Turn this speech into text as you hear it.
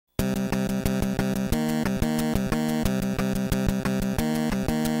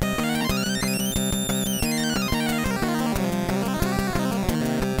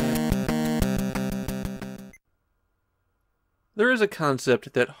there is a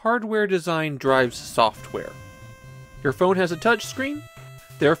concept that hardware design drives software. Your phone has a touchscreen,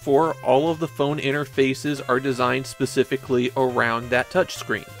 therefore all of the phone interfaces are designed specifically around that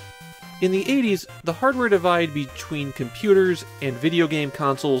touchscreen. In the 80s, the hardware divide between computers and video game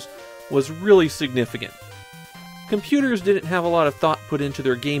consoles was really significant. Computers didn't have a lot of thought put into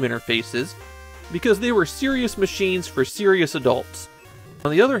their game interfaces, because they were serious machines for serious adults. On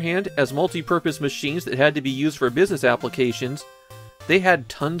the other hand, as multi-purpose machines that had to be used for business applications, they had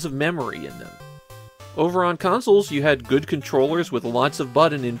tons of memory in them. Over on consoles, you had good controllers with lots of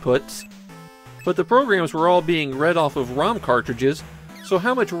button inputs, but the programs were all being read off of ROM cartridges, so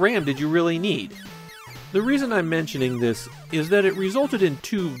how much RAM did you really need? The reason I'm mentioning this is that it resulted in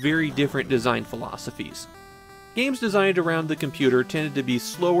two very different design philosophies. Games designed around the computer tended to be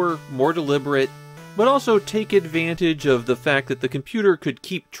slower, more deliberate, but also take advantage of the fact that the computer could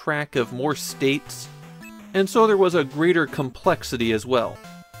keep track of more states, and so there was a greater complexity as well.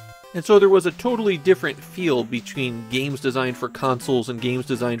 And so there was a totally different feel between games designed for consoles and games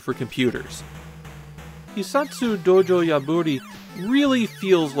designed for computers. Hissatsu Dojo Yaburi really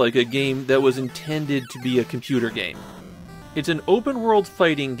feels like a game that was intended to be a computer game. It's an open-world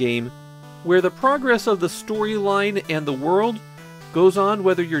fighting game where the progress of the storyline and the world goes on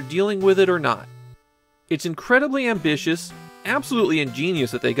whether you're dealing with it or not. It's incredibly ambitious, absolutely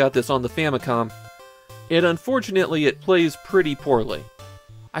ingenious that they got this on the Famicom, and unfortunately it plays pretty poorly.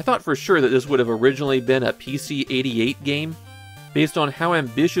 I thought for sure that this would have originally been a PC 88 game, based on how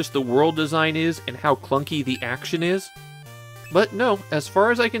ambitious the world design is and how clunky the action is. But no, as far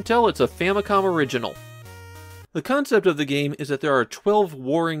as I can tell, it's a Famicom original. The concept of the game is that there are 12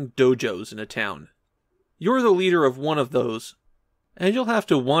 warring dojos in a town. You're the leader of one of those, and you'll have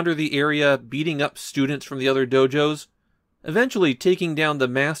to wander the area beating up students from the other dojos, eventually taking down the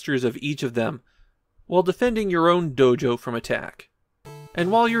masters of each of them, while defending your own dojo from attack. And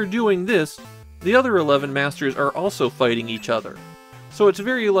while you're doing this, the other 11 masters are also fighting each other. So it's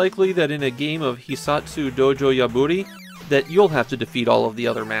very likely that in a game of Hissatsu Dojo Yaburi, that you'll have to defeat all of the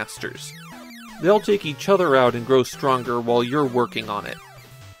other masters. They'll take each other out and grow stronger while you're working on it.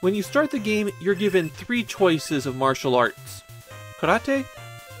 When you start the game, you're given 3 choices of martial arts: Karate,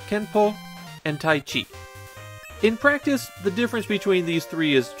 Kenpo, and Tai Chi. In practice, the difference between these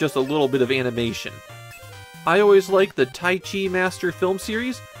 3 is just a little bit of animation. I always liked the Tai Chi Master film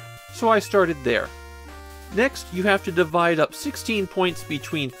series, so I started there. Next, you have to divide up 16 points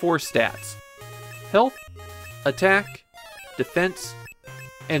between 4 stats: health, attack, defense,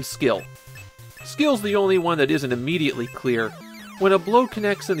 and skill. Skill's the only one that isn't immediately clear. When a blow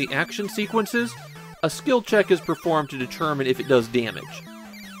connects in the action sequences, a skill check is performed to determine if it does damage.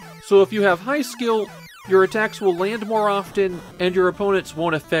 So if you have high skill, your attacks will land more often, and your opponents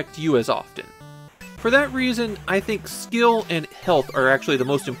won't affect you as often. For that reason, I think skill and health are actually the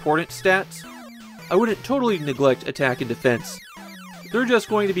most important stats. I wouldn't totally neglect attack and defense. They're just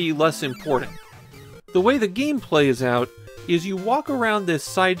going to be less important. The way the game plays out is you walk around this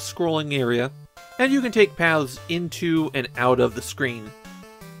side-scrolling area, and you can take paths into and out of the screen.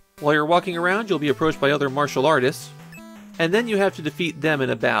 While you're walking around, you'll be approached by other martial artists, and then you have to defeat them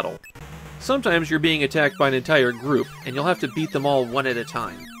in a battle. Sometimes you're being attacked by an entire group, and you'll have to beat them all one at a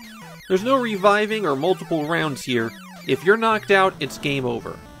time. There's no reviving or multiple rounds here. If you're knocked out, it's game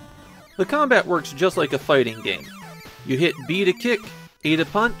over. The combat works just like a fighting game. You hit B to kick, A to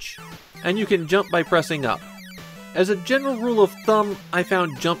punch, and you can jump by pressing up. As a general rule of thumb, I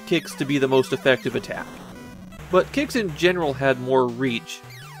found jump kicks to be the most effective attack. But kicks in general had more reach,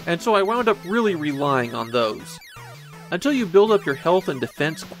 and so I wound up really relying on those. Until you build up your health and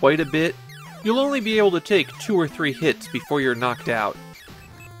defense quite a bit, you'll only be able to take 2 or 3 hits before you're knocked out.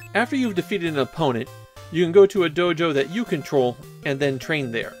 After you've defeated an opponent, you can go to a dojo that you control and then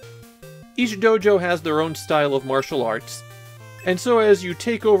train there. Each dojo has their own style of martial arts, and so as you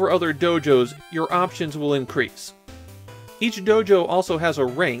take over other dojos, your options will increase. Each dojo also has a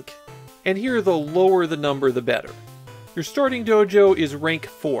rank, and here the lower the number the better. Your starting dojo is rank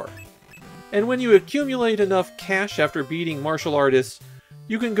 4, and when you accumulate enough cash after beating martial artists,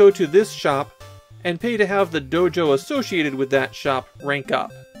 you can go to this shop and pay to have the dojo associated with that shop rank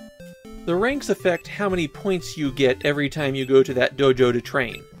up. The ranks affect how many points you get every time you go to that dojo to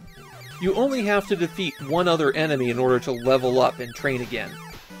train. You only have to defeat one other enemy in order to level up and train again.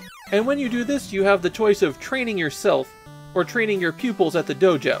 And when you do this, you have the choice of training yourself or training your pupils at the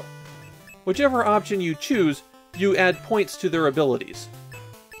dojo. Whichever option you choose, you add points to their abilities.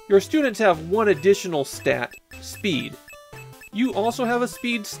 Your students have one additional stat, speed. You also have a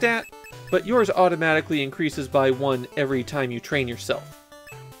speed stat, but yours automatically increases by 1 every time you train yourself.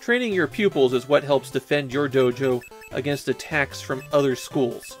 Training your pupils is what helps defend your dojo against attacks from other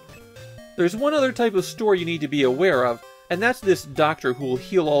schools. There's one other type of store you need to be aware of, and that's this doctor who will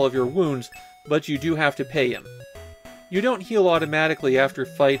heal all of your wounds, but you do have to pay him. You don't heal automatically after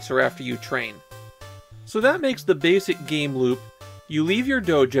fights or after you train. So that makes the basic game loop: you leave your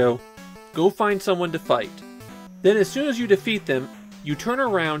dojo, go find someone to fight. Then as soon as you defeat them, you turn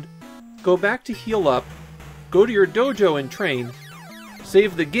around, go back to heal up, go to your dojo and train,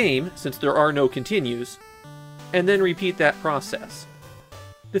 save the game since there are no continues, and then repeat that process.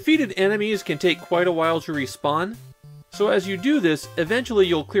 Defeated enemies can take quite a while to respawn, so as you do this, eventually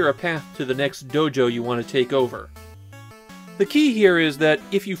you'll clear a path to the next dojo you want to take over. The key here is that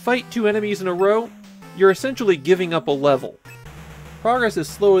if you fight 2 enemies in a row, you're essentially giving up a level. Progress is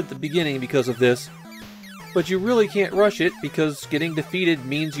slow at the beginning because of this, but you really can't rush it because getting defeated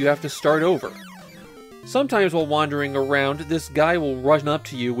means you have to start over. Sometimes while wandering around, this guy will run up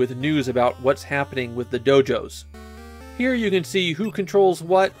to you with news about what's happening with the dojos. Here you can see who controls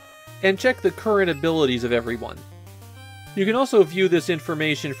what, and check the current abilities of everyone. You can also view this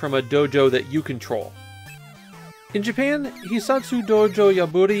information from a dojo that you control. In Japan, Hissatsu Dojo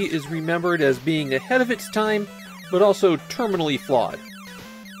Yaburi is remembered as being ahead of its time, but also terminally flawed,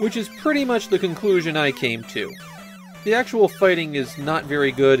 which is pretty much the conclusion I came to. The actual fighting is not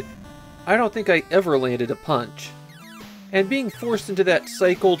very good. I don't think I ever landed a punch. And being forced into that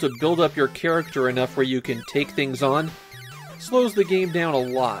cycle to build up your character enough where you can take things on slows the game down a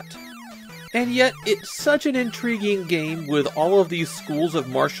lot. And yet, it's such an intriguing game with all of these schools of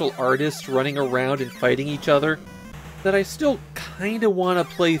martial artists running around and fighting each other that I still kinda want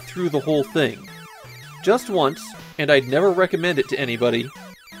to play through the whole thing. Just once, and I'd never recommend it to anybody,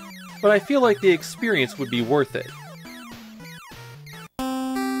 but I feel like the experience would be worth it.